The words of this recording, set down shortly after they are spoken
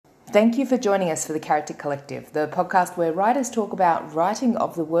Thank you for joining us for The Character Collective, the podcast where writers talk about writing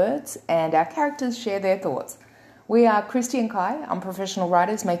of the words and our characters share their thoughts. We are Christy and Kai, unprofessional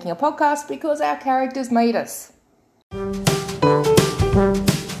writers making a podcast because our characters made us.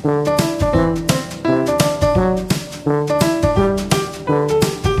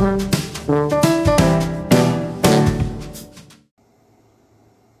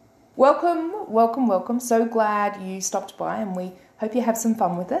 Welcome. So glad you stopped by and we hope you have some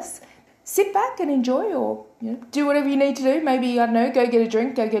fun with us. Sit back and enjoy or do whatever you need to do. Maybe, I don't know, go get a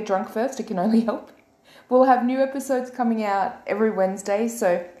drink, go get drunk first. It can only help. We'll have new episodes coming out every Wednesday.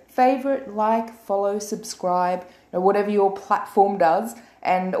 So favourite, like, follow, subscribe, whatever your platform does.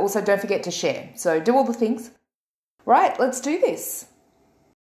 And also don't forget to share. So do all the things. Right, let's do this.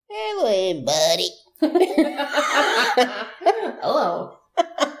 Hello, everybody. Hello.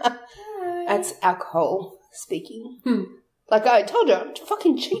 That's alcohol speaking. Like I told you, I'm a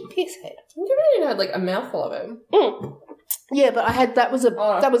fucking cheap piss head. You really had like a mouthful of it. Yeah, but I had that was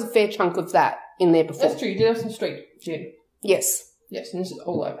a fair chunk of that in there before. That's true. You did have some straight gin. Yes. Yes, and this is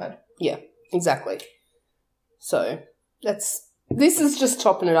all I've had. Yeah, exactly. So this is just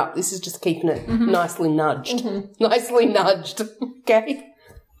topping it up. This is just keeping it nicely nudged. Nicely nudged. Okay.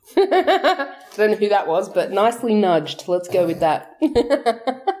 Don't know who that was, but nicely nudged. Let's go with that.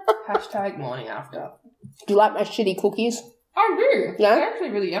 Hashtag morning after. Do you like my shitty cookies? I do. Yeah? They're actually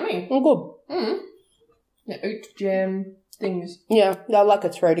really yummy. Oh, good. Yeah, oat jam things. Yeah, I like a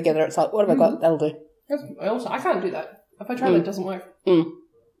throw together. It's like, what have I got? That'll do. I can't do that. If I try that, it doesn't work.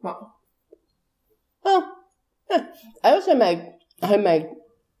 Well. Oh, yeah. I also made homemade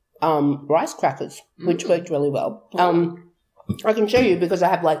rice crackers, which worked really well. I can show you because I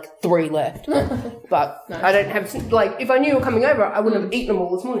have like 3 left, but nice. I don't have, like, if I knew you were coming over, I wouldn't have eaten them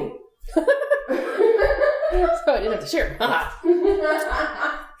all this morning. So I didn't have to share.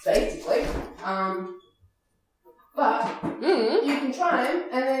 Basically. But you can try them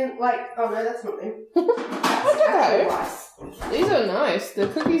and then, like, oh no, that's not them. That's rice. These are nice. The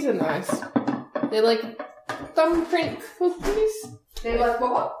cookies are nice. They're like thumbprint cookies. They're like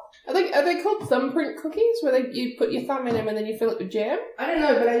what? Are they called thumbprint cookies, where you put your thumb in them and then you fill it with jam? I don't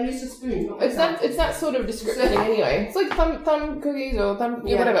know, but I use a spoon. It's that sort of description anyway. It's like thumb cookies or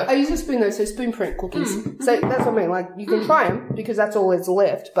whatever. I use a spoon though, so spoon print cookies. So that's what I mean. Like you can try them because that's all that's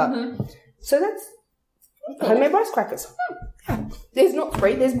left. But so that's homemade rice crackers. There's not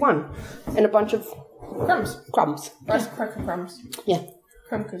 3, there's 1, and a bunch of crumbs. Rice cracker crumbs. Yeah,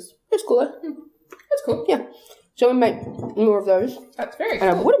 crumbs. It's cool. That's cool. Yeah. So I make more of those. That's very cool.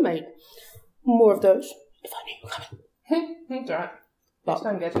 And I would have made more of those if I knew you were coming. That's alright. But, Next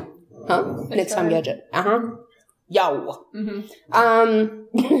time gadget. Huh? Next time gadget. Yo.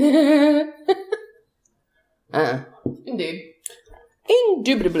 Indeed.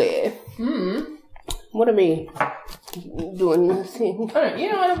 Indubitably. What are we doing this thing? I don't know. You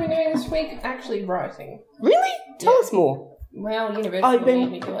know what I've been doing this week? Actually writing. Really? Tell us more. Well, university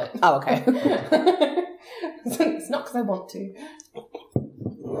made me do it. Oh, okay. It's not because I want to.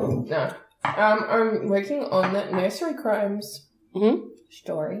 No. I'm working on that nursery crimes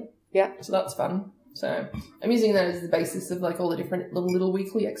story. Yeah. So that's fun. So I'm using that as the basis of like all the different little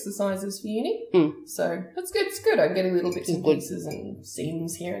weekly exercises for uni. So that's good. It's good. I'm getting little bits and pieces and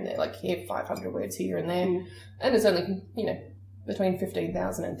scenes here and there, like here 500 words here and there. And it's only, between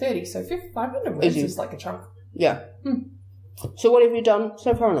 15,000 and 30. So 500 words is like a chunk. Yeah. So what have you done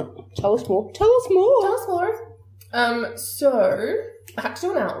so far on it? Tell us more. So I had to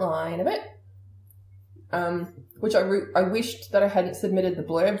do an outline of it, which I wished that I hadn't submitted the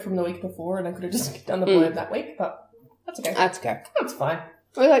blurb from the week before and I could have just done the blurb that week, but that's okay. That's fine.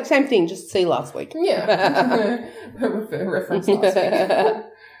 Well, like same thing, just see last week. Yeah. Reference last week.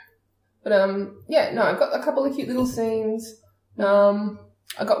 But I've got a couple of cute little scenes. I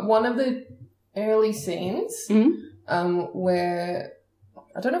got one of the early scenes. Where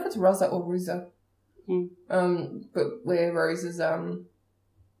I don't know if it's Rosa or Ruza, but where Rose is,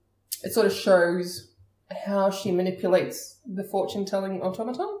 it sort of shows how she manipulates the fortune-telling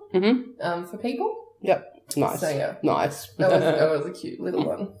automaton for people. Yep, nice. So yeah, nice. That was a cute little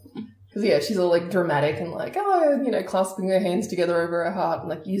one. Because she's all like dramatic and like clasping her hands together over her heart and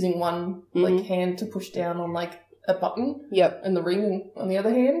like using one like hand to push down on like a button. Yep, and the ring on the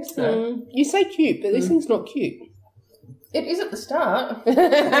other hand. So. You say cute, but this thing's not cute. It is at the start.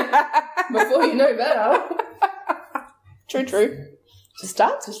 Before you know better. True. It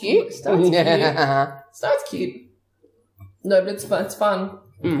starts cute. Starts cute. No, but it's fun. It's fun.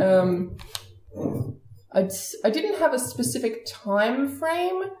 I didn't have a specific time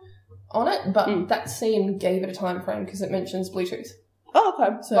frame on it, but that scene gave it a time frame because it mentions Bluetooth. Oh,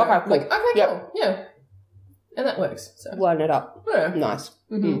 okay. So okay, cool. like, okay, Yep. cool, yeah, and that works. So Line it up. yeah. Nice.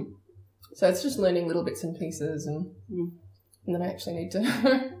 Mm-hmm. So it's just learning little bits and pieces, and then I actually need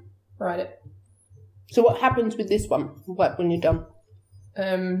to write it. So what happens with this one? What when you're done?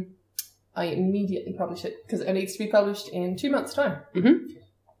 I immediately publish it because it needs to be published in 2 months' time.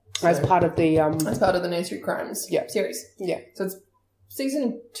 As part of the As part of the Nursery Crimes series. Yeah. So it's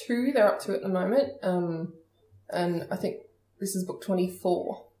season 2 they're up to at the moment, and I think this is book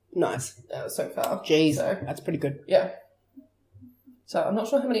 24 Nice. so far. Jeez, So, that's pretty good. yeah. So I'm not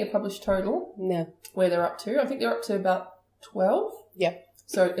sure how many are published total, Yeah. where they're up to. I think they're up to about 12. Yeah.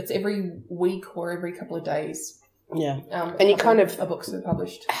 So it's every week or every couple of days. Yeah. And you kind of- our books are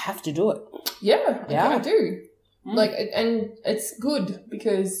published. I have to do it. Yeah, Yeah. I do. Like, and it's good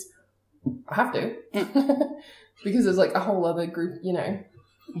because I have to. Because there's like a whole other group, you know,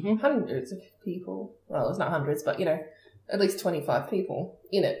 hundreds of people. Well, it's not hundreds, but you know, at least 25 people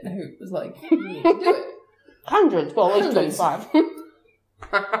in it who was like, you need to do it. Hundreds, well, at least Hundreds. 25.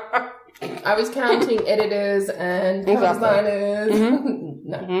 I was counting editors and cover designers.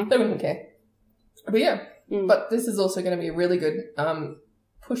 No, they wouldn't care. But yeah, but this is also going to be a really good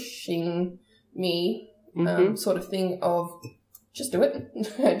pushing me sort of thing of just do it.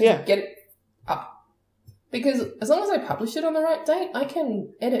 Just get it up. Because as long as I publish it on the right date, I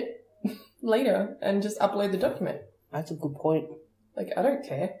can edit later and just upload the document. That's a good point. Like, I don't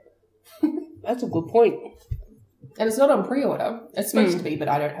care. That's a good point. And it's not on pre-order. It's supposed to be, but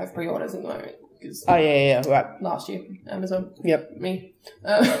I don't have pre-orders at the moment. Because Oh, yeah, right. last year, Amazon. Yep. Me.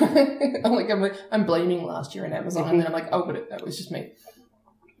 I'm blaming last year in Amazon, and then I'm like, oh, but that was just me.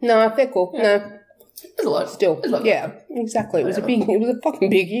 No, fair call. Yeah. No, There's a lot. still. There's a lot. Yeah, exactly. It was a fucking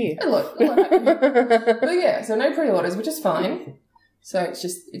big year. A lot. But yeah, so no pre-orders, which is fine. So it's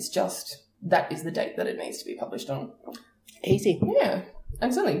just that is the date that it needs to be published on. Easy. Yeah. And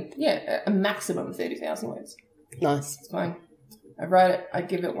it's only, a maximum of 30,000 words. Nice. It's fine. I write it, I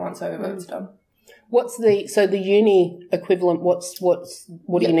give it once over, it's done. What's the uni equivalent? What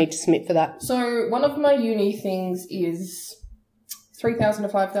do you need to submit for that? So one of my uni things is 3,000 to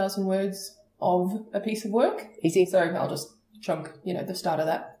 5,000 words of a piece of work. Easy. So I'll just chunk, the start of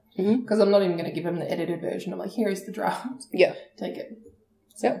that. Because I'm not even going to give them the edited version. I'm like, here is the draft. Yeah. Take it.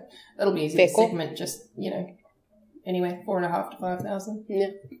 So that'll be easy to segment, just, anyway, 4,500 to 5,000. Yeah.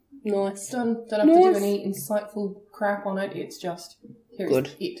 Nice. Done. Don't have to do any insightful crap on it. It's just, here's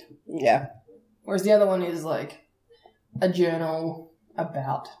it. Yeah. Whereas the other one is like a journal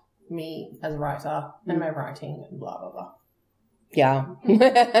about me as a writer and my writing and blah, blah, blah. Yeah.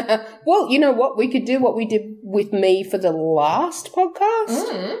 Well, you know what? We could do what we did with me for the last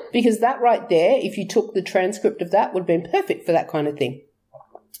podcast. Because that right there, if you took the transcript of that, would have been perfect for that kind of thing.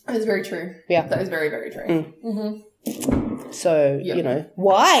 That is very true. Yeah. That is very, very true. So,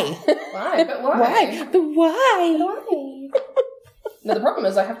 why? Why? But why? Why? But why? Why? No, the problem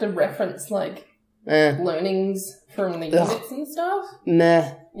is I have to reference, learnings from the units and stuff.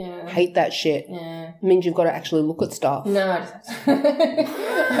 Nah. Yeah. Hate that shit. Yeah. Means you've got to actually look at stuff. No,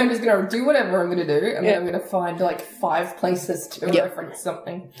 I'm just going to do whatever I'm going to do, and then I'm going to find, 5 places to reference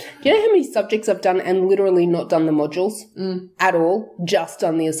something. Do you know how many subjects I've done and literally not done the modules at all, just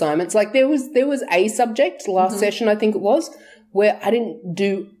done the assignments? Like there was a subject last session, I think it was, where I didn't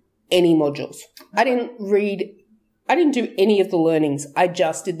do any modules. I didn't do any of the learnings. I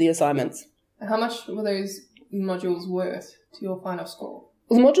just did the assignments. How much were those modules worth to your final score?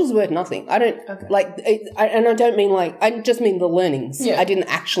 Well, the modules were nothing. I don't and I don't mean I just mean the learnings. Yeah. I didn't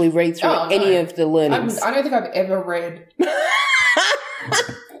actually read through any of the learnings. I don't think I've ever read.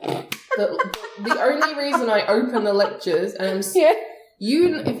 the only reason I open the lectures and if you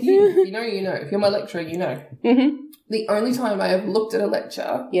know, if you're my lecturer, you know. The only time I have looked at a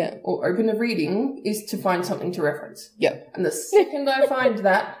lecture or opened a reading is to find something to reference. Yeah. And the second I find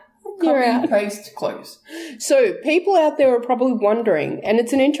that, copy, paste, close. So people out there are probably wondering, and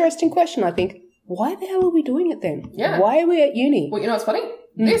it's an interesting question, I think, why the hell are we doing it then? Yeah. Why are we at uni? Well, you know what's funny?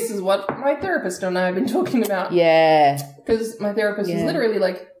 This is what my therapist and I have been talking about. Yeah. Because my therapist is literally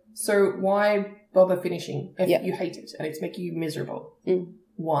like, so why bother finishing if you hate it and it's making you miserable?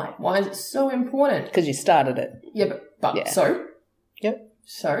 Why? Why is it so important? Because you started it. Yeah, but so? Yep.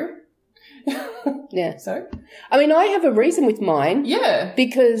 So? Yeah. So? I mean, I have a reason with mine. Yeah.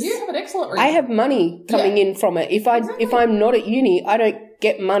 Because you have an excellent reason. I have money coming in from it. If I'm not at uni, I don't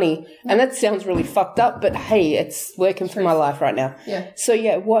get money. And that sounds really fucked up, but hey, it's working for my life right now. Yeah. So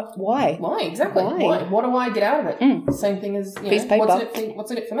why? Why? Exactly. Why? What do I get out of it? Same thing as, piece of paper. What's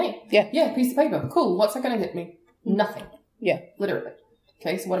in it for me? Yeah. Yeah, piece of paper. Cool. What's that going to get me? Nothing. Yeah. Literally.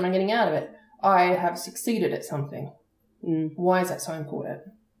 Okay, so what am I getting out of it? I have succeeded at something. Why is that so important?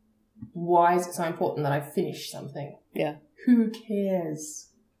 Why is it so important that I finish something? Yeah. Who cares?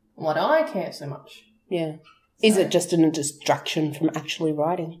 Why do I care so much? Yeah. Is it just a distraction from actually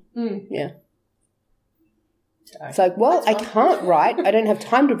writing? Yeah. So, It's like, well, I can't write. I don't have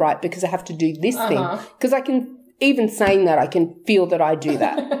time to write because I have to do this thing. Because I can, even saying that, I can feel that I do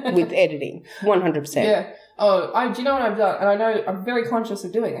that with editing. 100%. yeah. Do you know what I've done? And I know I'm very conscious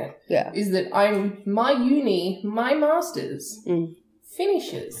of doing it. Yeah. Is that my master's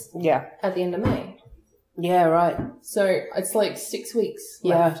finishes Yeah. at the end of May. Yeah, right. So it's like 6 weeks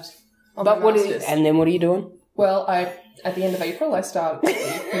Yeah. left. On But my master's. and then what are you doing? Well, at the end of April, I start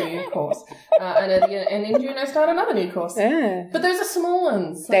a new course. And in June, I start another new course. Yeah. But those are small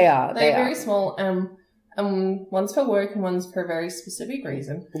ones. They are. They're very small. One's for work and one's for a very specific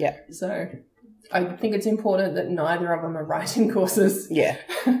reason. Yeah. So I think it's important that neither of them are writing courses. Yeah.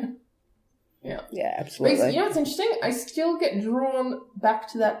 Yeah. Yeah, But absolutely. you know what's interesting? I still get drawn back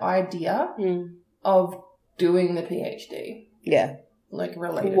to that idea of doing the PhD. Yeah. Like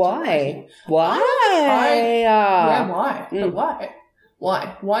related to Why? writing. Why? Yeah, why? But why?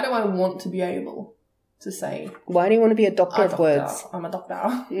 Why? Why do I want to be able to say Why do you want to be a doctor of words? I'm a doctor.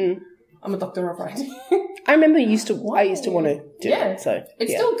 I'm a doctor of writing. I remember I used to want to do it. So It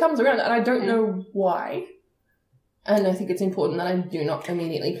still comes around, and I don't know why. And I think it's important that I do not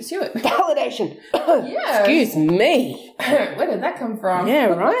immediately pursue it. validation. Yeah. Excuse me. Where did that come from? Yeah,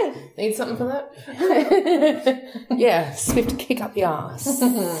 right. Need something for that? Yeah, swift kick up the ass,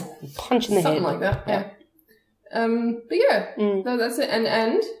 punch in the Something head. like that. Yeah. But yeah, no, that's it.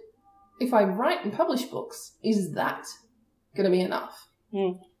 And if I write and publish books, is that going to be enough?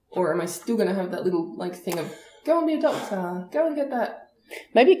 Or am I still going to have that little thing of go and be a doctor, go and get that?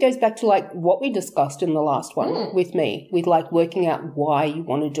 Maybe it goes back to what we discussed in the last one with me, with working out why you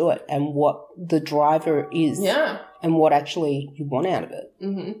want to do it and what the driver is, and what actually you want out of it.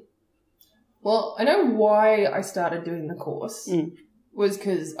 Mm-hmm. Well, I know why I started doing the course was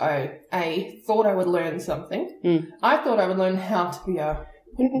because I thought I would learn something. I thought I would learn how to be a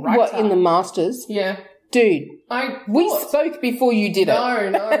writer. What, in the masters? Yeah. Dude, we thought- spoke before you did it.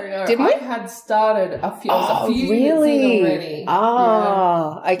 No. Didn't we? I had started a few really? units in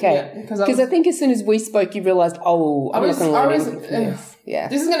already. Okay. Because I think as soon as we spoke, you realised, I'm not going to learn anything from this. Yeah.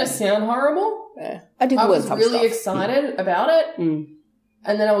 This is going to sound horrible. Yeah. I did I learn was some really stuff. excited about it.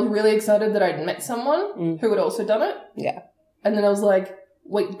 And then I was really excited that I'd met someone who had also done it. Yeah. And then I was like,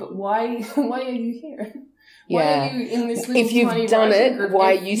 wait, but why are you here? Why Yeah. are you in this little If you've tiny done writing it, group?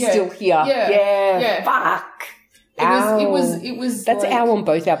 why are you still here? Yeah. Fuck. It was That's like, ow on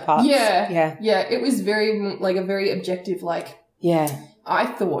both our parts. Yeah. It was very, a very objective, Yeah. I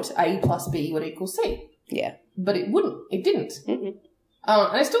thought A plus B would equal C. Yeah. But it wouldn't. It didn't. And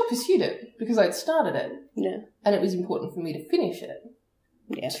I still pursued it because I'd started it. Yeah. And it was important for me to finish it.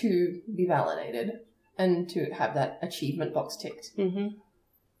 Yeah. To be validated and to have that achievement box ticked.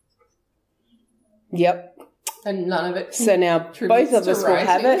 Yep. And none of it. So now both of to us will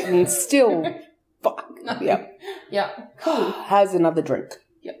have writing. it and still, fuck. Nothing. Yep. Yeah. Cool. Has another drink.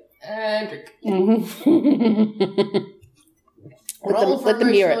 Yep. And drink. let Roll for them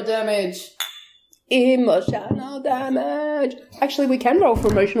hear emotional it. damage. Emotional damage. Actually, we can roll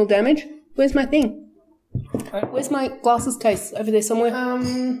for emotional damage. Where's my thing? Where's my glasses case? Over there somewhere?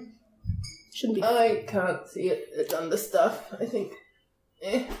 Shouldn't be. I can't see it. It's under stuff, I think.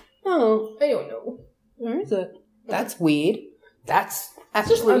 Oh, I don't know. where is it? That's weird. That's Just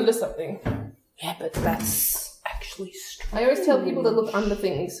actually... under something. Yeah, but that's actually strange. I always tell people to look under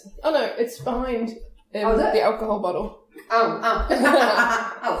things. Oh no, it's behind is it? the alcohol bottle. Oh,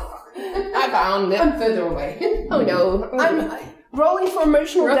 I found it further away. Oh no. I'm rolling for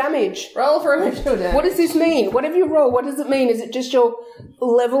emotional damage. Roll for emotional damage. What does this mean? Whatever you roll, what does it mean? Is it just your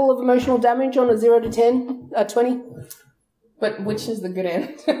level of emotional damage on a 0 to 10? 20? But which is the good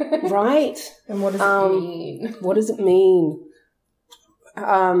end? Right. And what does it mean? What does it mean?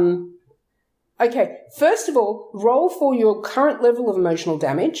 Okay, first of all, roll for your current level of emotional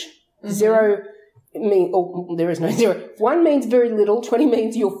damage. 0 there is no 0. 1 means very little, 20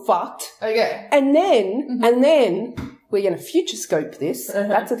 means you're fucked. Okay. And then we're going to future scope this.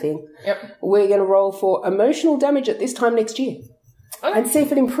 That's a thing. Yep. We're going to roll for emotional damage at this time next year. Okay. And see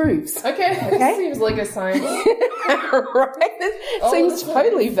if it improves. Okay. Seems like a science. Right? It seems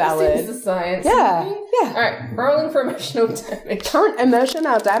totally valid. Seems a science. Yeah. Alright, rolling for emotional damage. Current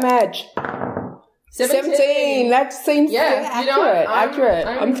emotional damage. 17. That seems accurate. You know what? Accurate.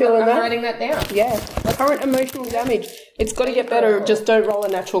 I'm feeling that. I'm writing that down. Yeah. Current emotional damage. It's got to get better. Just don't roll a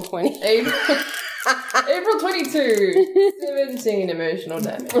natural 20. April 22. 17 emotional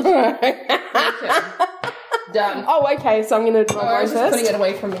damage. Okay. Done. Oh, okay. So I'm going to roll I mine was just putting first. it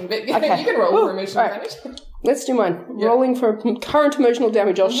away from me, but Okay. you can roll Ooh, for emotional alright. damage. Let's do mine. Yeah. Rolling for current emotional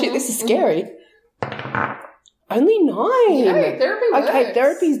damage. Oh shit, this is scary. Only 9. Hey, therapy works. Okay,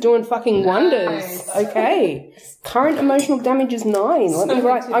 therapy's doing fucking wonders. Nice. Okay. Current emotional damage is 9. Let me So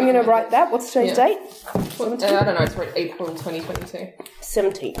write. I'm going to write that. What's today's Yeah. date? I don't know, it's April 2022.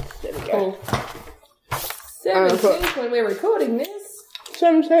 17th. There we go. Cool. 17th when we're recording this.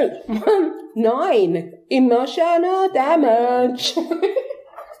 17th. 9. Emotional damage.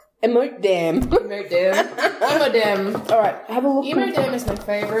 Emote dam. Emo Dam. Emo Dam. Alright, have a look. Emo Dam is my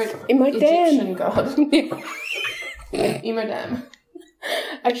favourite Emo Egyptian Dam. god. Emo Dam.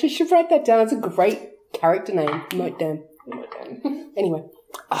 Actually, I should write that down. It's a great character name. Emote dam. Emo Dam. Anyway.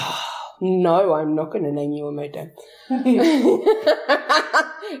 No, I'm not going to name you Emote dam.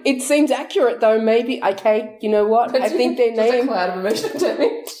 It seems accurate though, maybe. Okay, you know what? I think their Just a name. cloud of emotional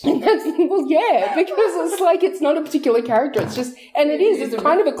damage. Well, yeah, because it's like it's not a particular character. It's just, and it is. It's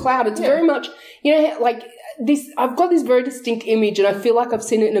kind of a cloud. It's very much, you know, like this. I've got this very distinct image, and I feel like I've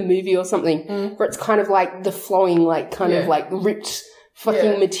seen it in a movie or something, where it's kind of like the flowing, like kind of like ripped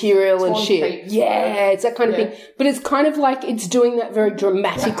fucking material and Torn shit. capes. Yeah, it's that kind of thing. But it's kind of like it's doing that very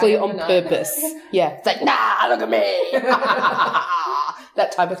dramatically Eye of on the night. purpose. Yeah, it's like, nah, look at me.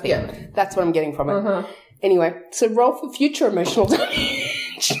 That type of thing. Yeah. That's what I'm getting from it. Anyway, so roll for future emotional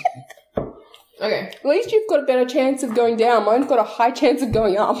damage. Okay. At least you've got a better chance of going down. Mine's got a high chance of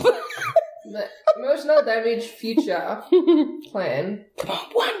going up. The emotional damage future plan. Come on,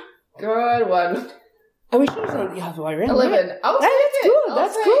 1. Good one. I wish it was on the other way around. 11. I'll Hey, take that's it. good. I'll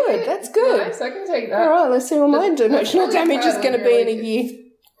That's take good. it. That's good. Nice, I can take All that. right, let's see what my That's emotional really damage is proud going to of be you, in a like year.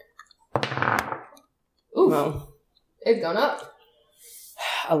 Ooh, Well, it's gone up.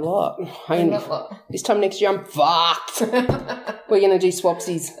 a lot. Not a lot. This time next year, I'm fucked. We're going to do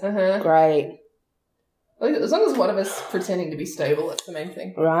swapsies. Great. As long as one of us pretending to be stable, that's the main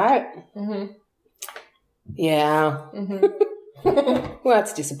thing. Right? Mm-hmm. Yeah. Well,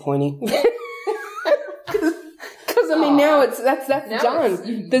 that's disappointing. Because I mean, now that's Now done. it's-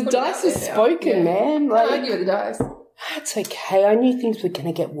 you The put it dice out is there now. spoken, Yeah. man. I Like, give it the dice. that's okay. I knew things were going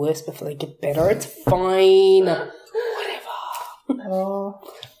to get worse before they get better. It's fine. Whatever. Oh.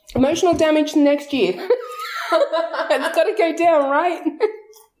 Emotional damage next year. It's got to go down, right?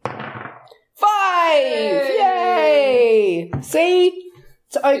 5! Yay! See?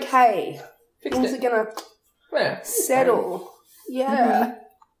 It's okay. Fixed Things are it. going to Yeah. settle. Yeah.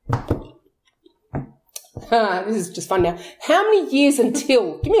 This is just fun now. How many years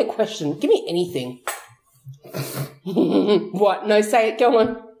until? Give me a question. Give me anything. What? No, say it. Go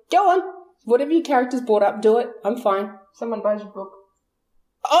on. Go on. Whatever your character's brought up, do it. I'm fine. Someone buys your book.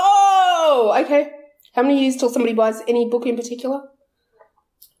 Oh, okay. How many years till somebody buys any book in particular?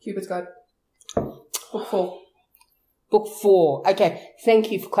 Cupid's Guide. Book 4. Book 4. Okay.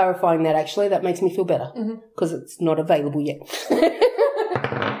 Thank you for clarifying that, actually. That makes me feel better because it's not available yet.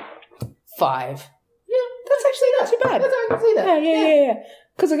 5. Yeah. That's actually not too bad. That's how I can see that. Yeah.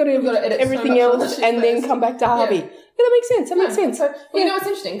 Because I got to You've got to edit so everything much of the else shit and then first. come back to Harvey. Yeah. Yeah, that makes sense. That makes sense. So, well, you know what's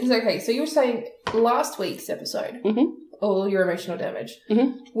interesting? Because, okay, so you were saying last week's episode, all your emotional damage,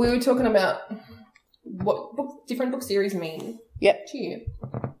 we were talking about what different book series mean Yep. to you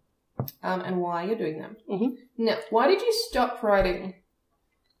and why you're doing them. Now, why did you stop writing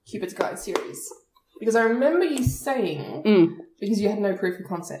Cupid's Guide series? Because I remember you saying because you had no proof of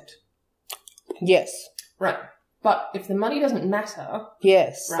concept. Yes. Right. But if the money doesn't matter...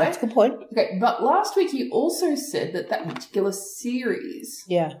 Yes. Right? That's a good point. Okay, but last week you also said that that particular series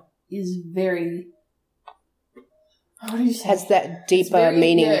Yeah. is very... What did you say? Has that It's deeper very-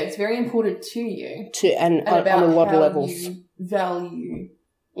 meaning Yeah, it's very important to you. and on about a lot of how levels. you value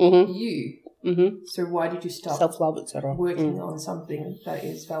Mm-hmm. you. Mm-hmm. So why did you stop Self-love, etc. working on something that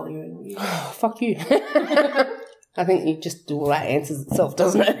is valuing you? Fuck you. I think you just do all that answers itself,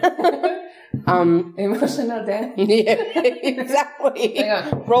 doesn't it? Emotional damage. Yeah, exactly. Hang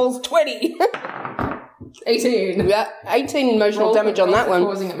on. Rolls 20. 18. Yeah, 18 emotional Roll damage for- on roll that for one.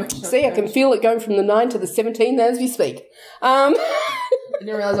 causing emotional See, I can damage. feel it going from the 9 to the 17 as we speak. I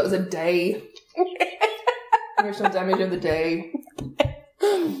didn't realise it was a day. Emotional damage of the day.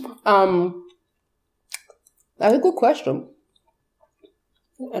 That's a good question.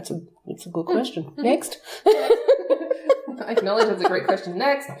 It's a good question. Next. I acknowledge that's a great question.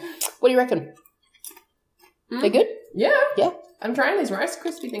 Next. What do you reckon? They're good? Yeah. Yeah. I'm trying these Rice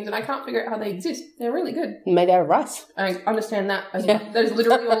Krispie things and I can't figure out how they exist. They're really good. Made out of rice. I understand that. That is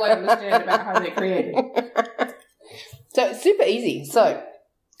literally all I understand about how they're created. So it's super easy. So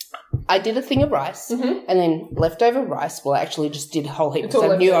I did a thing of rice and then leftover rice. Well, I actually just did a whole heap It's because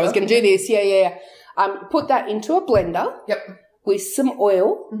all I knew I was leftover. going to do this. Yeah. Put that into a blender Yep. with some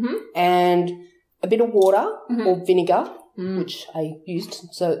oil and a bit of water or vinegar, which I used,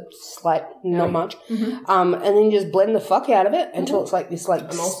 so it's like not much. And then you just blend the fuck out of it until it's like this, like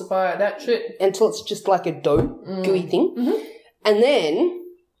Emulsify that shit. until it's just like a dough, gooey thing. And then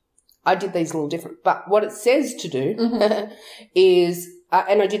I did these a little different, but what it says to do is,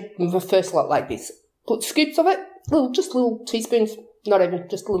 and I did my first lot like this: put scoops of it, just little teaspoons, not even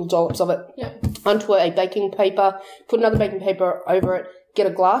just little dollops of it, onto a baking paper. Put another baking paper over it. Get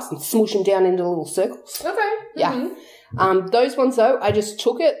a glass and smoosh them down into little circles. Okay. Yeah. Those ones, though, I just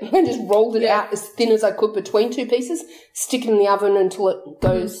took it and just rolled it out as thin as I could between two pieces, stick it in the oven until it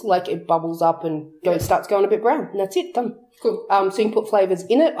goes, like it bubbles up and starts going a bit brown. And that's it, done. Cool. So you can put flavours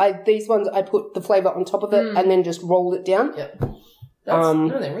in it. These ones, I put the flavour on top of it and then just rolled it down. Yep. No,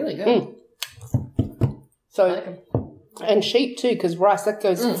 they're really good. So, I like 'em. and cheap, too, because rice, that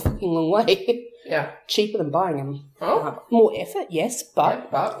goes a fucking long way. Yeah. Cheaper than buying them. Oh. More effort, yes, but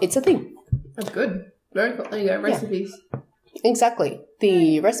it's a thing. That's good. Very cool. There you go. Recipes. Exactly.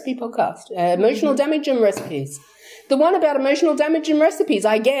 The recipe podcast. Emotional damage and recipes. The one about emotional damage and recipes,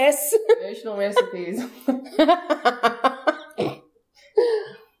 I guess. Emotional recipes.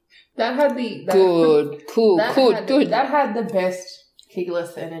 That had the... Good. That had the best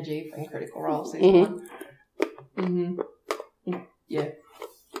Keyless energy from Critical Role season 1. Yeah.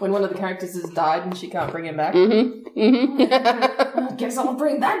 When one of the characters has died and she can't bring him back. I guess I'll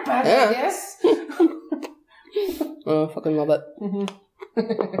bring that back, I guess. Oh, I fucking love it.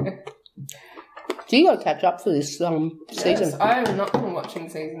 So you got to catch up for this season. Yes, I have not been watching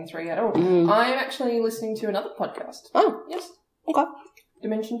season 3 at all. I'm actually listening to another podcast. Oh. Yes. Okay.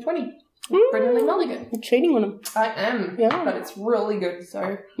 Dimension 20. Brendan Lee Mulligan. You're cheating on him. I am. Yeah. But it's really good,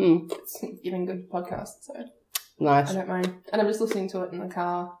 so it's giving good podcasts, so Nice. I don't mind. And I'm just listening to it in the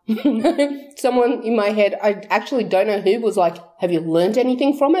car. Someone in my head, I actually don't know who, was like, have you learnt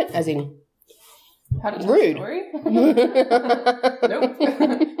anything from it? As in, How to tell rude. a story? Nope.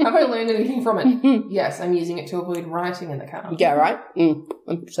 Have I learned anything from it? Yes, I'm using it to avoid writing in the car. Yeah, right?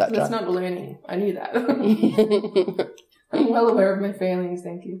 That's That's not learning. I knew that. I'm well aware of my failings,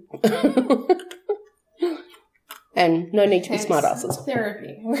 thank you. And no need to be Hence, smartasses.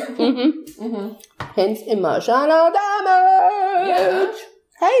 Therapy. Hence emotional damage. Yeah.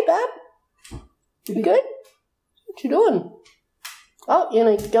 Hey, Bab. You good? What you doing? Oh, you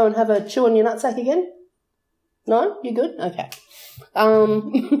gonna go and have a chew on your nutsack again? No? You good? Okay.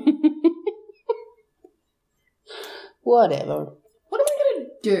 Whatever. What am I going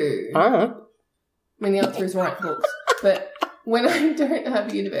to do? Uh-huh. I mean, the answer is write books. But when I don't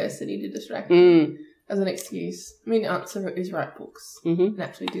have university to distract me as an excuse, I mean, the answer is write books and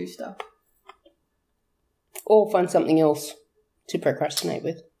actually do stuff. Or find something else to procrastinate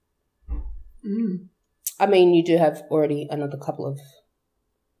with. I mean, you do have already another couple of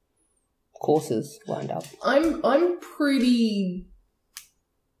courses lined up. I'm pretty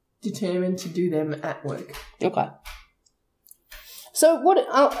determined to do them at work. Okay. So what,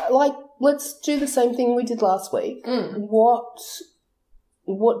 let's do the same thing we did last week. What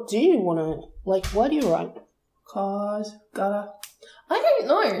do you want to, why do you write? Cause, I don't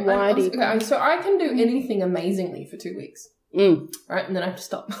know. Why do you... Okay, so I can do anything amazingly for 2 weeks. Right? And then I have to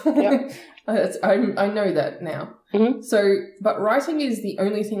stop. Yep. I know that now. So, but writing is the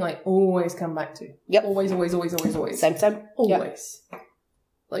only thing I always come back to. Yep. Always. Same. Always. Yep.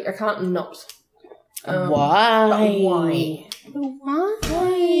 Like, I can't not. Why? But why?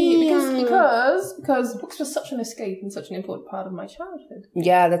 Why? Because books were such an escape and such an important part of my childhood.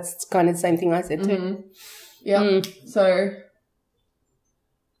 Yeah, that's kind of the same thing I said too. Yeah. So.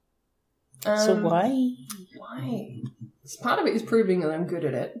 So why? Why? Part of it is proving that I'm good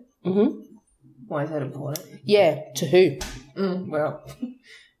at it. Why is that important? Yeah, to who? Well,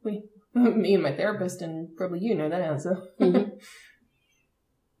 me and my therapist, and probably you know that answer.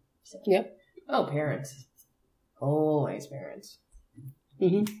 Yep. Oh, parents. Always parents.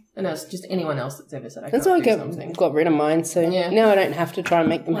 And that's just anyone else that's ever said I that's can't why do something. I got rid of mine, so now I don't have to try and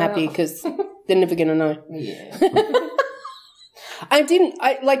make them happy because they're never going to know. Yeah.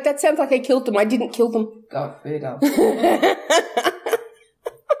 That sounds like I killed them. I didn't kill them. God forbid.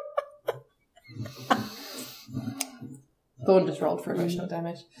 Thorn just rolled for emotional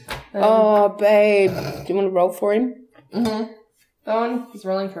damage. Oh, babe. Do you want to roll for him? Thorn is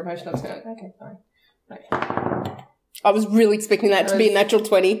rolling for emotional damage. Okay, fine. Right. I was really expecting that to be a natural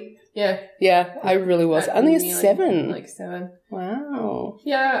 20. Yeah. Yeah, I really was. Only a 7. Like 7. Wow.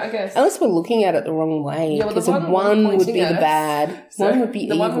 Yeah, I guess. Unless we're looking at it the wrong way. Yeah, well, because the one would be the at us, bad. so one would be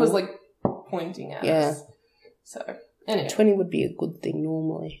the evil. one was pointing at us. So, anyway. 20 would be a good thing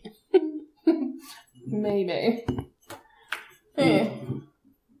normally. Maybe. Yeah.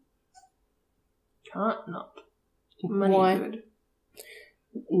 Can't not. Money Why? good.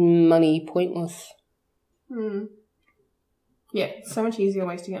 Money pointless. Yeah, so much easier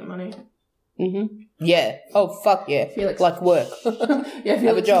ways to get money. Yeah. Oh, fuck yeah. Felix. Like work. Yeah, Have a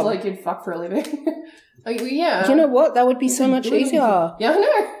Felix job. is like, you'd fuck for a living. Like, well, yeah. You know what? That would be so much easier. Yeah, I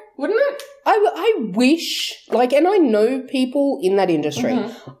know. Wouldn't it? I wish, like, and I know people in that industry.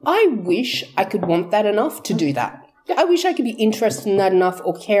 I wish I could want that enough to do that. I wish I could be interested in that enough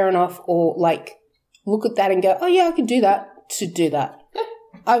or care enough or, like, look at that and go, oh, yeah, I could do that to do that.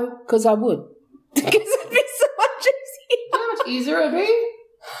 Because I would. Because it'd be so much easier. You know how much easier it would be?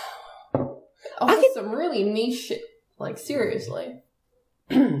 Oh, some really niche shit. Like, seriously.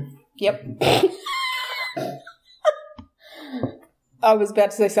 Yep. I was about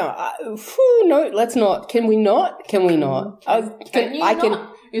to say something. No, let's not. Can we not? Can we not? Can you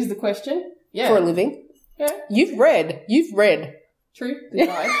not? Is the question. Yeah. For a living. Yeah. You've read. True. The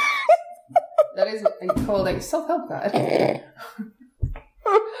guide. That is called a self-help guide.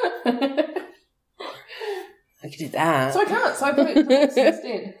 I could do that. So I can't. So I put it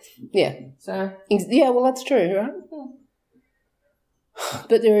instead. Yeah. So. Yeah, well, that's true, right?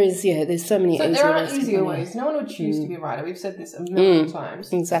 But there's so many So easier there are ways. easier ways. No one would choose to be a writer. We've said this a million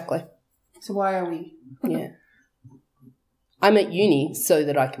times. Exactly. So why are we? Yeah. I'm at uni so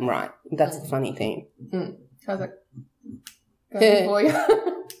that I can write. That's the funny thing. How's that going for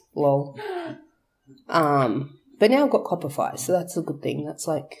you? Lol. But now I've got Copify, so that's a good thing. That's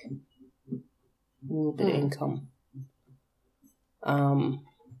like a little bit of income.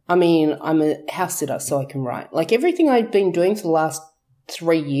 I mean, I'm a house sitter, so I can write. Like, everything I've been doing for the last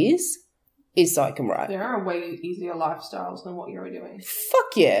 3 years is so I can write. There are way easier lifestyles than what you're doing.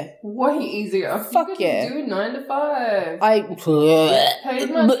 Fuck yeah. Way easier. Fuck you yeah. Do 9 to 5.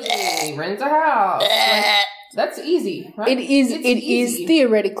 Paid money. Rent a house. Like, that's easy, right? It is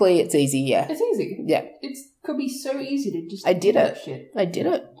theoretically it's easy, yeah. It's easy. Yeah. It could be so easy to just I did do it. that shit. I did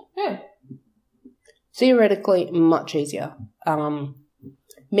it. Yeah. Theoretically much easier.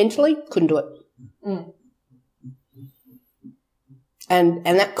 Mentally couldn't do it. And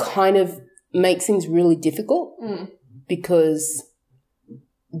that kind of makes things really difficult because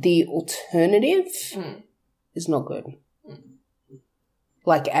the alternative is not good.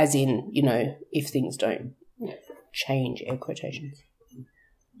 Like, as in, if things don't change, air quotations.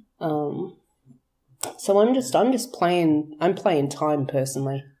 So I'm playing time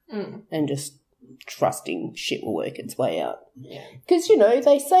personally and just trusting shit will work its way out. Yeah. Because,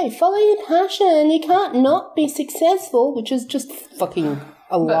 they say, follow your passion, you can't not be successful, which is just fucking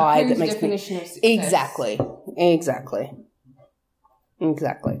a lie that makes definition of success? Exactly.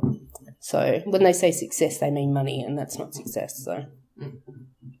 So when they say success, they mean money, and that's not success, so.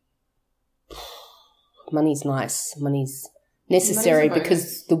 Money's nice. Money's necessary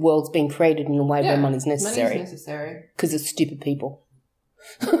because the world's been created in a way where money's necessary. Money's necessary. Because of stupid people.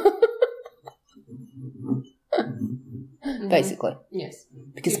 Basically. Yes.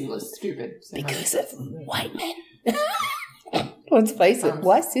 Because people are stupid. So because of white men. Let's face it.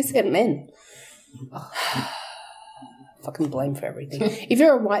 Why cishet men? Fucking blame for everything. If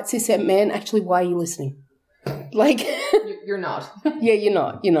you're a white cishet man, actually, why are you listening? Like, you're not. Yeah, you're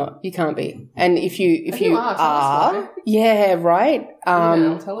not. You can't be. And if you are, tell us why. Yeah, right.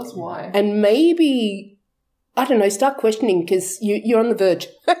 Tell us why. And maybe, I don't know, start questioning because you're on the verge.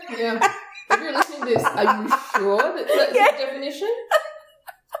 Yeah. If you're listening to this, are you sure that's the definition?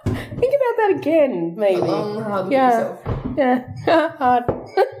 Think about that again, maybe. Long, hard look at yourself. Yeah, hard.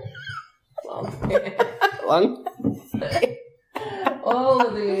 Long. All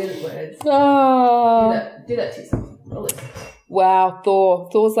of the words. Oh. Do that to yourself. Wow, Thor.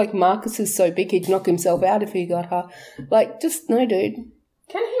 Thor's like, Marcus is so big he'd knock himself out if he got her. Like, just no, dude.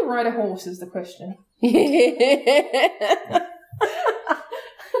 Can he ride a horse is the question.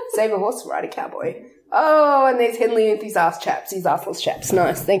 Save a horse, ride a cowboy. Oh, and there's Henley with his arseless chaps.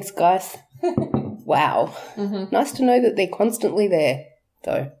 Nice, thanks, guys. Wow. Nice to know that they're constantly there,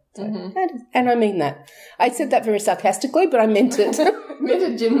 though. So, and I mean that. I said that very sarcastically, but I meant it.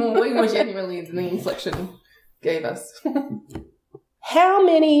 Meant it way more genuinely than the inflection gave us. How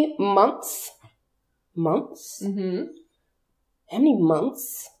many months? Mm-hmm. How many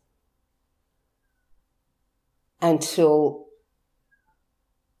months until...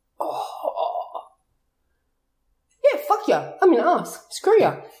 Oh. Yeah, fuck ya. I'm going to ask. Screw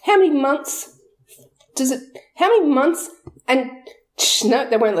ya. How many months and... No,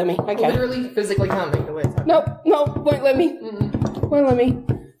 they won't let me. Okay. Literally, physically can't make the words happen. No, won't let me. Won't let me.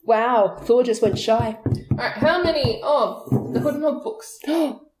 Wow, Thor just went shy. Alright, how many of the Hood and Hog books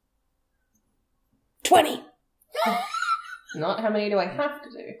 20. Not how many do I have to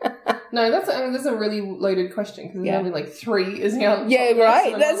do? No, that's a really loaded question because there's only like 3 is the answer. Yeah,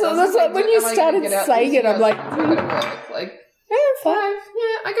 right. That's like when you started saying it, I'm like, like 5.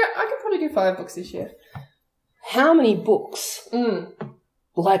 Yeah, I could probably do 5 books this year. How many books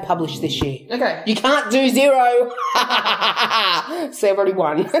will I publish this year? Okay. You can't do 0. So I've already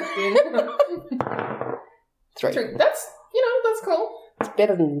won. 3. 3. That's cool. It's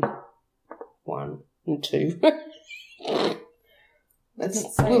better than 1 and 2.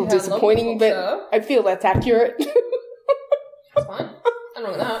 That's a little disappointing, but I feel that's accurate. It's fine. I'm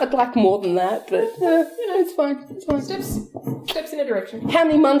wrong with that. I'd like more than that, but it's fine. It's fine. Steps in a direction. How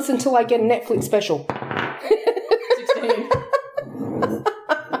many months until I get a Netflix special? 16.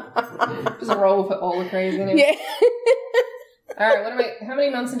 Just roll for all the craziness. Yeah. Alright, how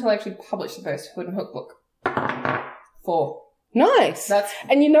many months until I actually publish the first Hood and Hook book? 4. Nice.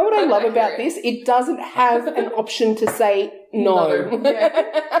 And you know what I love about this? It doesn't have an option to say no.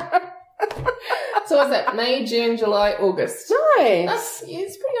 Yeah. So what's that? May, June, July, August. Nice.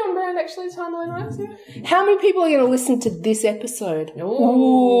 It's pretty on brand actually, timeline-wise. Yeah. How many people are going to listen to this episode?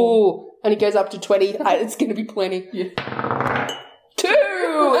 Ooh. And it goes up to 20. It's going to be plenty. Yeah. 2!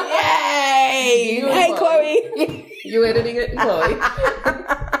 Yay! Hey, Chloe. You editing it, Chloe?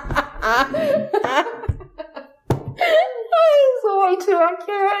 It's way too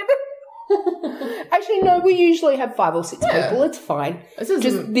accurate. Actually, no, we usually have 5 or 6 people. It's fine.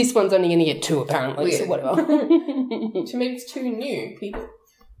 Just this one's only going to get 2 apparently, so whatever. Maybe it's 2 new people.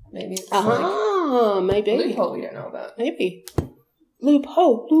 Maybe it's maybe. Loophole we don't know about. Maybe.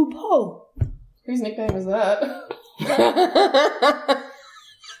 Loophole. Whose nickname is that?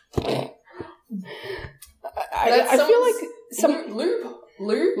 I feel like some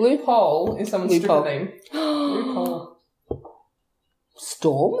Loophole is someone's stripper name. Loophole.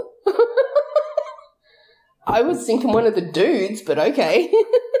 Storm? I was thinking one of the dudes, but okay.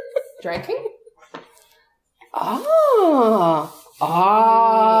 Drinking?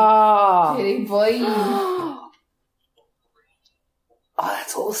 Kitty boy.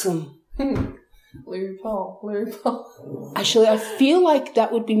 That's awesome. Loophole. Actually, I feel like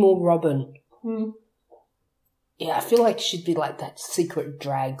that would be more Robin. Yeah, I feel like she'd be like that secret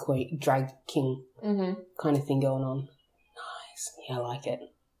drag king kind of thing going on. Nice. Yeah, I like it.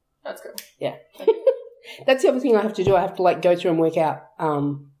 That's good. Yeah. That's the other thing I have to do. I have to like go through and work out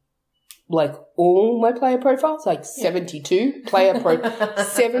like all my player profiles, like 72 player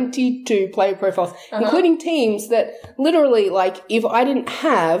profiles, including teams that literally like if I didn't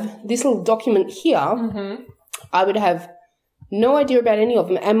have this little document here, I would have no idea about any of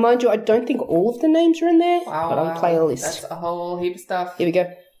them. And mind you, I don't think all of the names are in there, but I'll play a list. That's a whole heap of stuff. Here we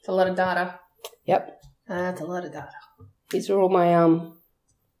go. It's a lot of data. Yep. That's a lot of data. These are all my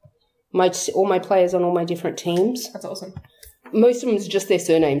all my players on all my different teams. That's awesome. Most of them is just their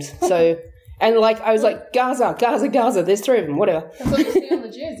surnames. So, and like I was like Gaza. There's 3 of them. Whatever. That's what you see on the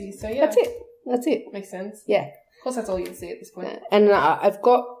jersey. So yeah, That's it. Makes sense. Yeah. Of course, that's all you can see at this point. And I've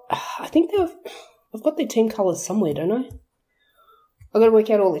got their team colours somewhere, don't I? I've got to work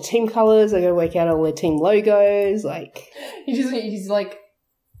out all their team colours. I've got to work out all their team logos. Like you just like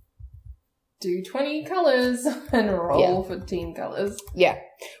do 20 colours and roll for team colours. Yeah.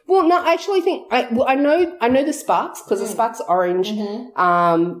 Well, no, I actually think I know the Sparks because the Sparks are orange.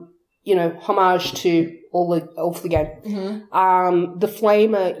 Homage to all for the game. The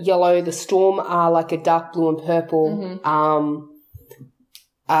Flame are yellow. The Storm are like a dark blue and purple.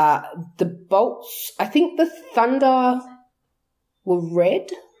 The Bolts, I think the Thunder were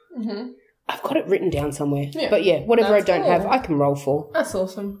red. I've got it written down somewhere. Yeah. But yeah, whatever I don't have, I can roll for. That's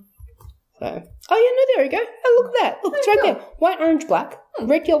awesome. So, there we go. Oh, look at that. Look, it's right there. White, orange, black.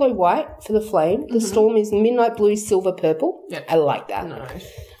 Red, yellow, white for the Flame. The Storm is midnight blue, silver, purple. Yep. I like that. Nice.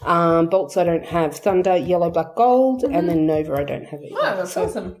 Bolts I don't have. Thunder, yellow, black, gold. And then Nova I don't have either. Oh, that's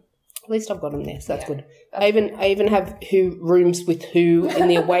awesome. At least I've got them there, so that's good. I even have who rooms with who in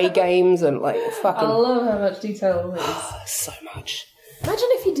the away games and like fucking. I love how much detail there is. So much. Imagine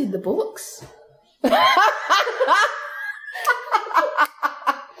if you did the books.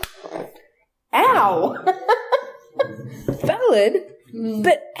 Ow! Valid,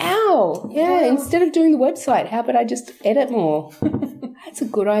 but ow! Yeah, instead of doing the website, how about I just edit more? That's a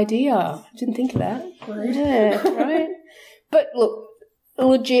good idea. I didn't think of that. Right. Yeah, right. But look,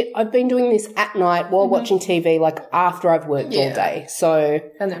 legit, I've been doing this at night while watching TV, like after I've worked all day. So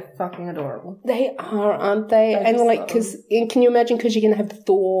and they're fucking adorable. They are, aren't they? And like, because can you imagine? Because you're gonna have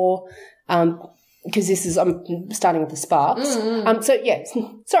Thor. because I'm starting with the sparks. So yeah,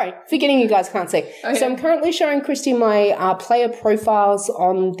 sorry, forgetting you guys can't see. Okay. So I'm currently showing Christy my player profiles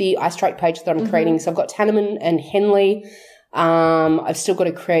on the Ice Strike page that I'm creating. So I've got Tanneman and Henley. I've still got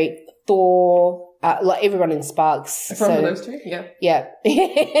to create Thor, like everyone in Sparks. From those two, yeah. Yeah.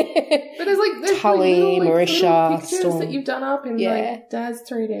 But there's Tully, little, Marisha, little pictures Storm. that you've done up in like Dad's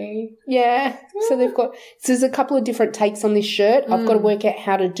 3D. Yeah. So so there's a couple of different takes on this shirt. I've got to work out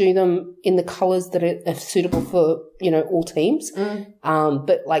how to do them in the colours that are suitable for, all teams.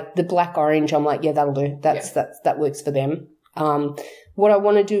 But like the black orange, I'm like, yeah, that'll do. That works for them. What I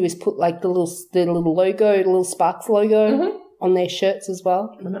want to do is put like the little logo, the little Sparks logo on their shirts as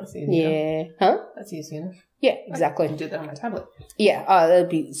well. Well, that's easy enough. Huh? That's easy enough. Yeah, exactly. I can do that on my tablet. Yeah, that'd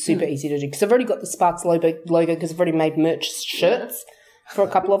be super easy to do because I've already got the Sparks logo because I've already made merch shirts for a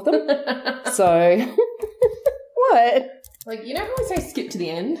couple of them. So, what? Like, you know how I say skip to the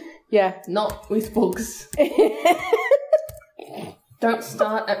end? Yeah. Not with books. Don't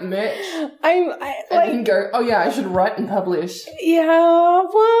start at merch and then go, oh yeah, I should write and publish. Yeah, well,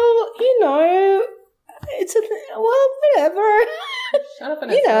 whatever. Shut up,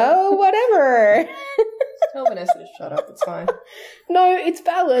 Vanessa. Whatever. Tell Vanessa to shut up, it's fine. No, it's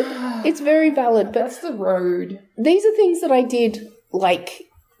valid. It's very valid. But that's the road. These are things that I did, like,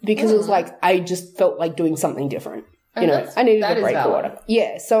 because it was like, I just felt like doing something different. I needed a break or whatever.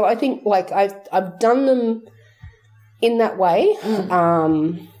 Yeah, so I think, like, I've done them in that way,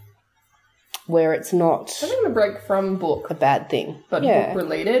 where it's not having a break from book a bad thing, but book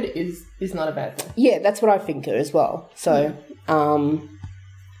related is not a bad thing. Yeah, that's what I think as well. So,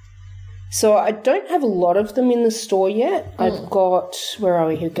 so I don't have a lot of them in the store yet. I've got, where are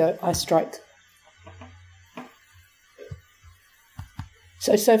we? Here we go. Ice Strike.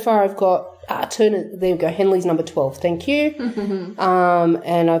 So far I've got Turner. There we go. Henley's number 12. Thank you.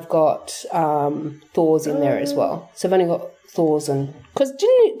 And I've got Thor's in there as well. So I've only got Thor's and because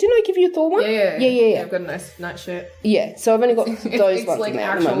didn't I give you a Thor one? Yeah. I've got a nice night-shirt. Yeah. So I've only got those ones like in there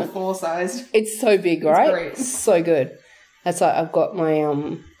actual at the moment. Thor-sized. It's so big, right? It's great. It's so good. That's like I've got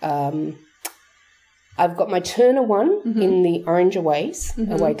my I've got my Turner one in the orange away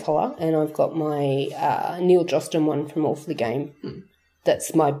colour, and I've got my Neil Jostin one from All for the Game.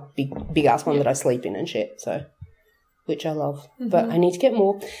 That's my big ass one that I sleep in and shit. So, which I love, but I need to get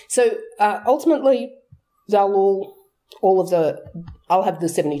more. So ultimately, they'll I'll have the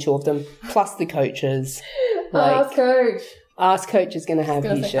 72 of them plus the coaches. Ask Coach. Ask Coach is going to have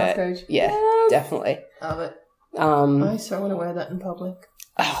his shirt. Coach. Yeah, definitely. Love it. I so want to wear that in public.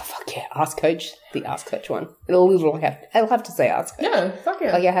 Oh, fuck yeah. Ask Coach. The Ask Coach one. I'll have to say Ask Coach. Yeah, fuck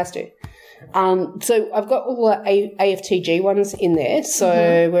yeah. Like, it has to. So I've got all the AFTG ones in there.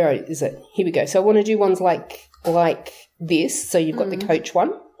 So where is it? Here we go. So I want to do ones like this. So you've got the coach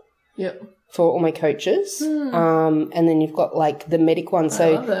one. Yep. For all my coaches. And then you've got like the medic one.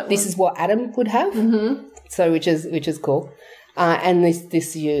 So this is what Adam would have. So which is cool. And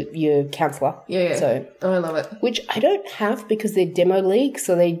this your counsellor. Yeah. So I love it. Which I don't have because they're demo league,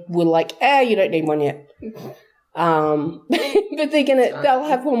 so they were like, you don't need one yet. But they'll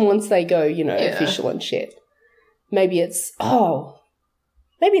have one once they go, official and shit. Maybe it's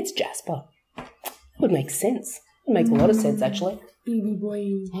Jasper. That would make sense. It would make a lot of sense, actually. Baby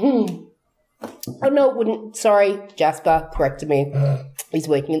boy. Oh, no, it wouldn't. Sorry, Jasper corrected me. He's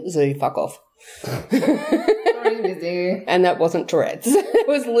working at the zoo. Fuck off. And that wasn't Tourette's. It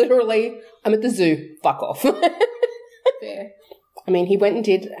was literally, I'm at the zoo. Fuck off. Fair. I mean, he went and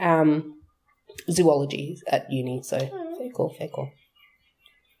did zoology at uni, so fair call.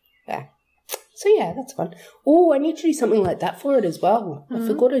 Yeah. So yeah, that's fun. Oh, I need to do something like that for it as well. I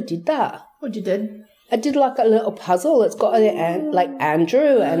forgot I did that. What you did? I did like a little puzzle. It's got like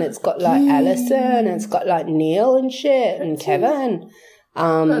Andrew, and it's got like Alison, and it's got like Neil and shit, and Kevin.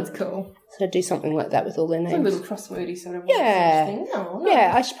 That's cool. So I do something like that with all their names. It's a little crosswordy sort of thing. Oh, nice.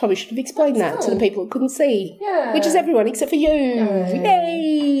 Yeah, I probably should have explained that to the people who couldn't see. Yeah. Which is everyone except for you.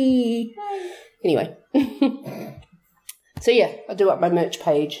 Yay! Anyway. So yeah, I do up my merch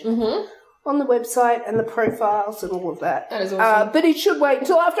page on the website and the profiles and all of that. That is awesome. But it should wait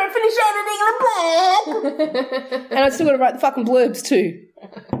until after I finish editing the book. And I still got to write the fucking blurbs too.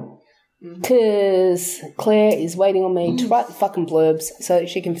 Because Claire is waiting on me to write the fucking blurbs so that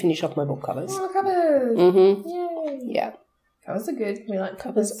she can finish off my book covers. Oh, covers! Yay! Yeah. Covers are good. We like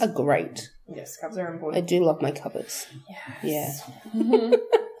Covers are great. Yes, covers are important. I do love my covers. Yes. Yeah.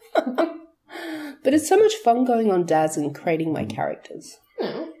 But it's so much fun going on Daz and creating my characters.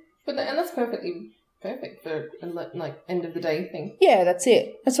 And that's perfectly perfect for like end of the day thing. Yeah, that's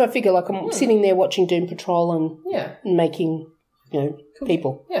it. That's what I figure. Like I'm sitting there watching Doom Patrol and making, cool.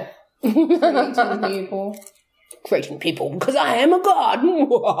 people. Yeah. Creating people. Creating people because I am a god.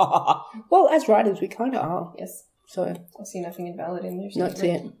 Well, as writers, we kind of are. Yes. So I see nothing invalid in your that's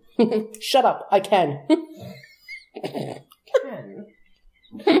statement. it. Shut up. I can. Can.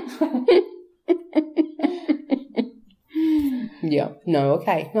 Yeah. No.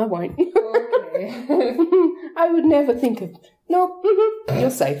 Okay. I won't. Okay. I would never think of. No. You're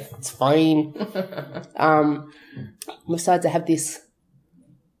safe. It's fine. Besides, I have this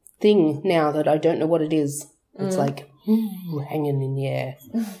thing now that I don't know what it is. It's like hanging in the air.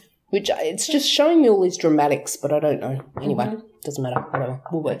 Which it's just showing me all these dramatics, but I don't know. Anyway, doesn't matter. Whatever.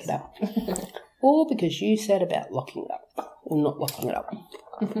 We'll work it out. Or because you said about locking it up. Or not locking it up.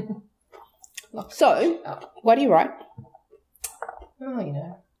 So, why do you write? Oh, you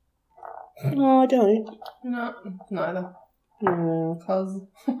know. No, I don't. No, neither. No. Cause.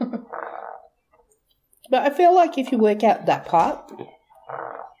 But I feel like if you work out that part,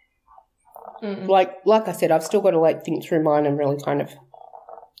 like I said, I've still got to like think through mine and really kind of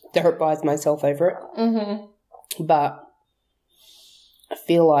therapize myself over it. Mm-hmm. But I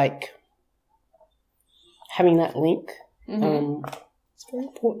feel like having that link, it's very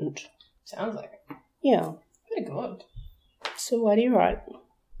important. Sounds like it. Yeah. Pretty good. So why do you write?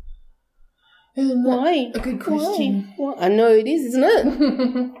 Isn't that Why? a good question? Why? I know it is, isn't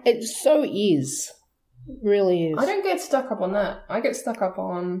it? It so is. It really is. I don't get stuck up on that. I get stuck up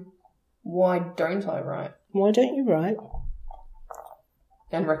on why don't I write Why don't you write?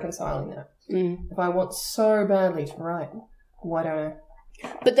 and reconciling that. Mm. If I want so badly to write, why don't I?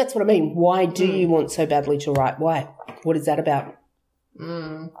 But that's what I mean. Why do you want so badly to write? Why? What is that about?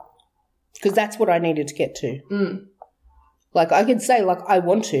 Because that's what I needed to get to. Like, I could say, like, I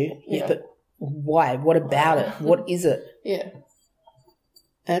want to, but why? What about it? What is it? Yeah.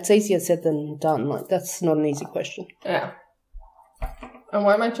 And it's easier said than done. Like, that's not an easy question. Yeah. And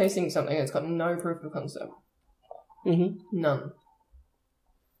why am I chasing something that's got no proof of concept? None.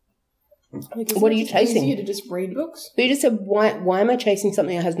 Like, What are you chasing? Easier to just read books. But you just said, why am I chasing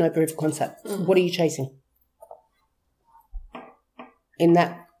something that has no proof of concept? What are you chasing? In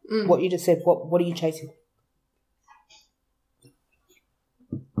that, what you just said, what are you chasing?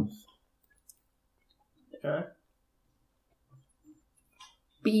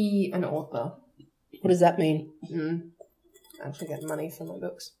 Be an author. What does that mean? Actually get money for my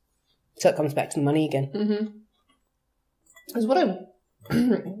books. So it comes back to the money again. Is what I...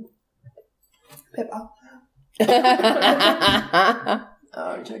 Pepper.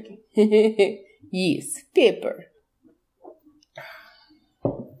 Oh, I'm joking. Yes, paper.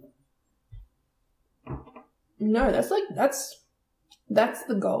 No, that's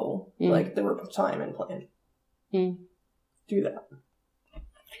the goal. Like the retirement plan. Do that.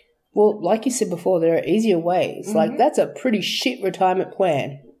 Well, like you said before, there are easier ways. Like, that's a pretty shit retirement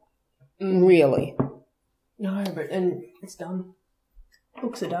plan. Really. No, but and it's done.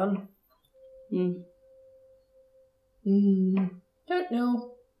 Books are done. Don't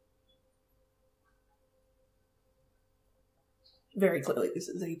know. Very clearly, this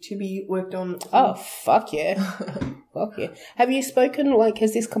is a to be worked on. Oh, fuck yeah. Fuck yeah. Have you spoken, like,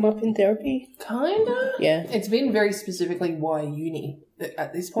 has this come up in therapy? Kinda. Yeah. It's been very specifically why uni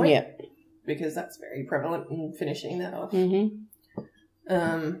at this point. Yeah. Because that's very prevalent in finishing that off. Yeah.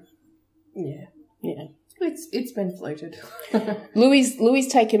 Yeah. It's been floated. Louis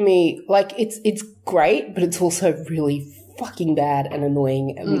taken me, like, it's great, but it's also really fucking bad and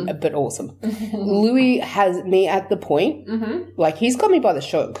annoying, but awesome. Louis has me at the point, like, he's got me by the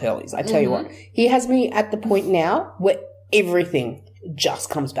short curlies, I tell you what. He has me at the point now where everything just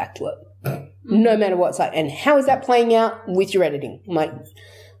comes back to it. No matter what. Like, and how is that playing out with your editing? I'm like,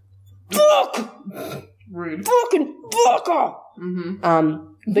 fuck! Rude. Fucking fucker!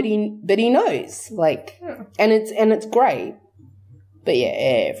 But he knows, like, and it's great. But yeah,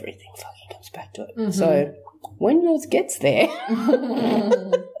 everything fucking comes back to it. So when yours gets there,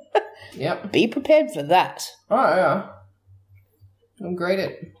 Yep. be prepared for that. Oh yeah. I'm great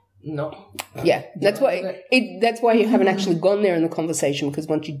at no. Yeah, that's why that's why you haven't actually gone there in the conversation, because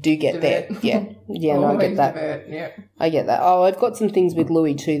once you do get there, no, I get that. Yeah. I get that. Oh, I've got some things with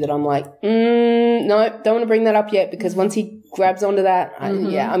Louis too that I'm like, no, don't want to bring that up yet, because once he grabs onto that,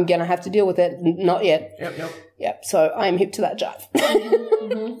 I'm gonna have to deal with it. Not yet. Yep. So I am hip to that jive.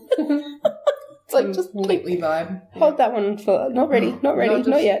 It's like, just completely vibe. Hold that one for not ready, not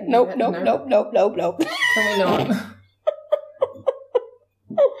yet. Nope. Can we not?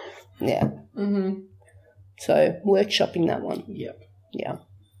 Yeah. So workshopping that one. Yep. Yeah.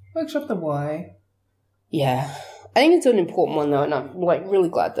 Workshop the why. Yeah. I think it's an important one though, and I'm like really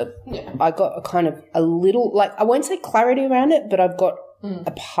glad that I got a kind of a little, like, I won't say clarity around it, but I've got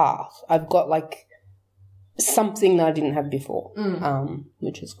a path. I've got like something that I didn't have before,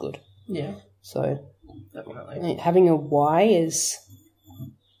 which is good. Yeah, So definitely. having a why is,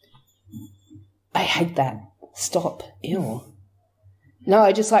 I hate that. Stop. Ew. No,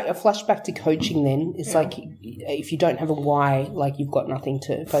 I just like a flashback to coaching then. It's like if you don't have a why, like you've got nothing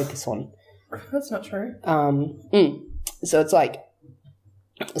to focus on. That's not true. So it's like,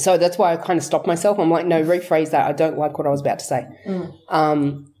 so that's why I kind of stopped myself. I'm like, no, rephrase that. I don't like what I was about to say.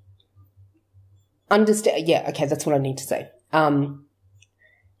 Understand. Yeah, okay, that's what I need to say.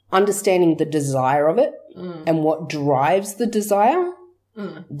 Understanding the desire of it and what drives the desire,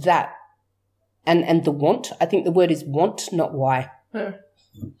 that, and the want. I think the word is want, not why. Yeah.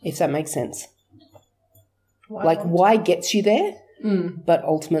 If that makes sense. Why Why gets you there, but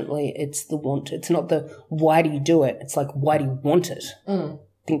ultimately it's the want. It's not the why do you do it. It's like, why do you want it? I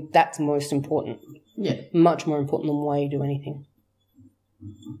think that's most important. Yeah. Much more important than why you do anything.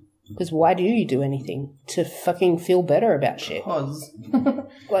 Because why do you do anything? To fucking feel better about shit. Cause.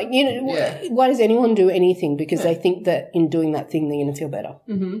 Like, you know, why does anyone do anything? Because they think that in doing that thing they're going to feel better.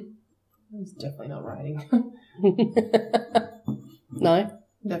 It's definitely not writing. No?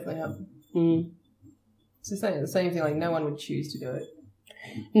 Definitely not. Mm. It's the same thing, like no one would choose to do it.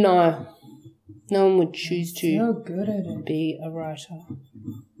 No. No one would choose to So good at it. be a writer.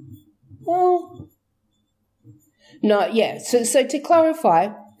 Well, no, yeah. So to clarify,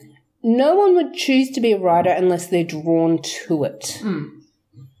 no one would choose to be a writer unless they're drawn to it.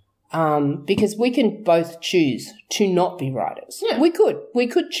 Because we can both choose to not be writers. Yeah. We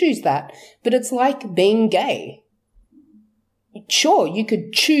could choose that, but it's like being gay. Sure, you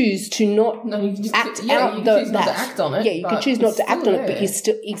could choose to not No, you can just act you out can the, choose not that. to act on it. Yeah, you could but choose not it's to act still on it, but there. you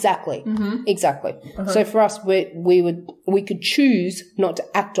still exactly. So for us, we could choose not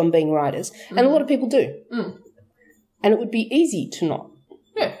to act on being writers, and a lot of people do. And it would be easy to not.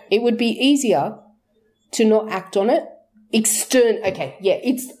 Yeah. It would be easier to not act on it. Okay, yeah,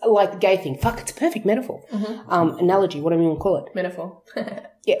 it's like the gay thing. Fuck, it's a perfect metaphor. Analogy, whatever you want to call it. Metaphor.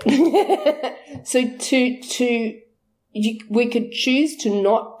 Yeah. So we could choose to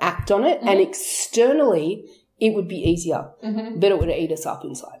not act on it, and externally it would be easier, but it would eat us up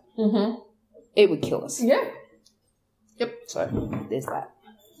inside. It would kill us. Yeah. Yep. So there's that.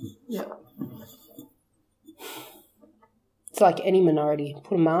 Yeah. It's like any minority.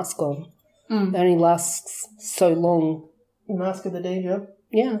 Put a mask on. It only lasts so long. Mask of the day job.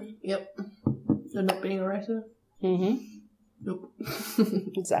 Yeah. Yep. They're not being a writer. Nope.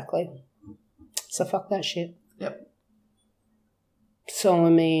 Exactly. So fuck that shit. Yep. So, I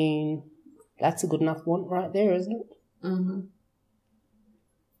mean, that's a good enough want right there, isn't it?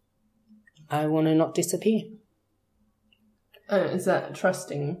 I want to not disappear. Is that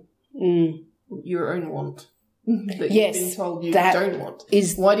trusting your own want? That Yes, you've been told you that don't want.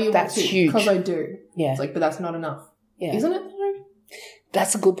 is- Why do you that's want to? huge. Because I do. Yeah. It's like, but that's not enough. Yeah. Isn't it though?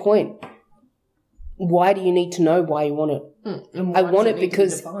 That's a good point. Why do you need to know why you want it? And I why want does it need to be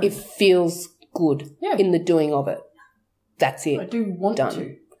because defined? it feels good Yeah. in the doing of it. That's I it. do want Done.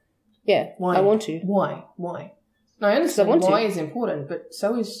 to. Yeah, Why? I want to. Why? No, I understand want to. why is important, but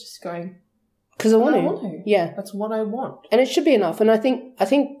so is just going, Because I want I to. want to. Yeah. that's what I want. And it should be enough. And I think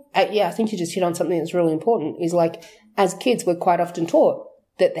you just hit on something that's really important. Is like, as kids, we're quite often taught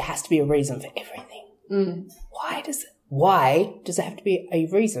that there has to be a reason for everything. Why does it have to be a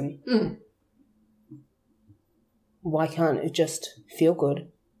reason? Why can't it just feel good?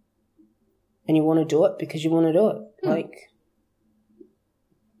 And you want to do it because you want to do it. Like,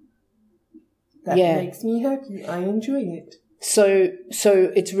 That Yeah. makes me happy. I enjoy it. so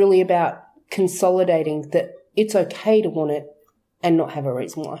it's really about consolidating that it's okay to want it and not have a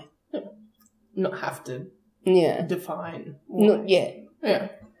reason why. Not have to Yeah. define. Not, yeah. Yeah.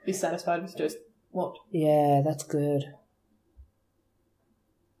 Be satisfied with just what. Yeah, that's good.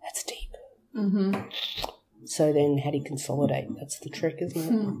 That's deep. So then how do you consolidate? That's the trick,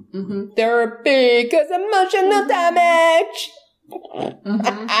 isn't it? Therapy, because emotional damage.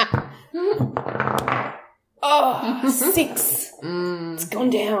 Oh, 6. It's gone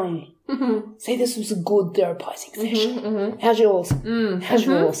down. Say this was a good therapizing session. How's yours? How's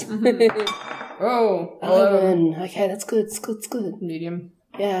yours? Oh, 11. Okay, that's good. It's good. It's good. medium.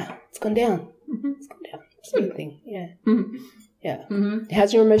 Yeah, it's gone down. It's gone down. It's a good thing. Yeah. Yeah.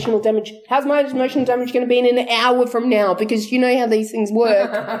 How's your emotional damage? How's my emotional damage going to be in an hour from now? Because you know how these things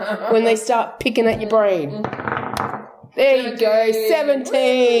work when they start picking at your brain. There you go,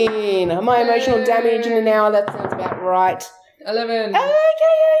 17. My emotional damage in an hour, that sounds about right. 11. Oh,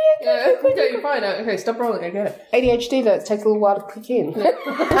 okay, Yeah, okay, you're fine. Okay, stop rolling. I get it. ADHD though, it takes a little while to click in.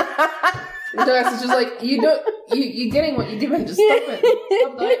 The dice is just like, you're getting what you're given. Just stop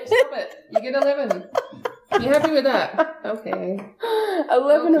it. Stop it. You get 11. You happy with that? Okay.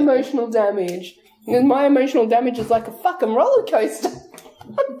 11 emotional damage. And my emotional damage is like a fucking roller coaster.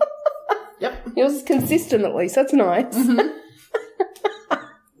 Yep. Yours is consistent at least. That's nice.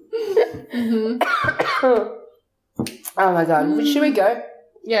 Oh my god. Should we go?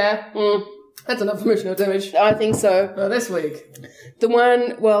 Yeah. That's enough emotional damage. I think so. This week. The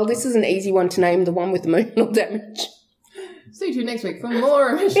one, well, this is an easy one to name, the one with emotional damage. Stay tuned next week for more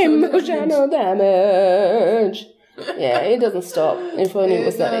emotional damage. Yeah, it doesn't stop. If only it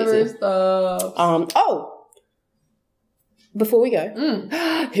was that easy. Stops. Before we go,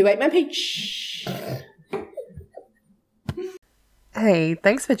 who ate my peach? Hey,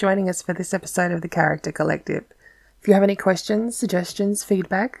 thanks for joining us for this episode of the Character Collective. If you have any questions, suggestions,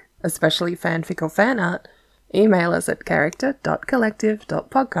 feedback, especially fanfic or fan art, email us at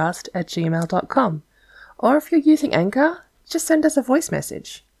character.collective.podcast@gmail.com. Or if you're using Anchor, just send us a voice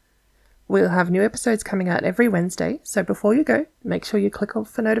message. We'll have new episodes coming out every Wednesday, so before you go, make sure you click off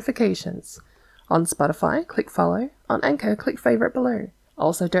for notifications. On Spotify, click follow. On Anchor, click favourite below.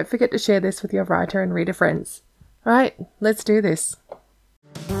 Also, don't forget to share this with your writer and reader friends. Right, let's do this.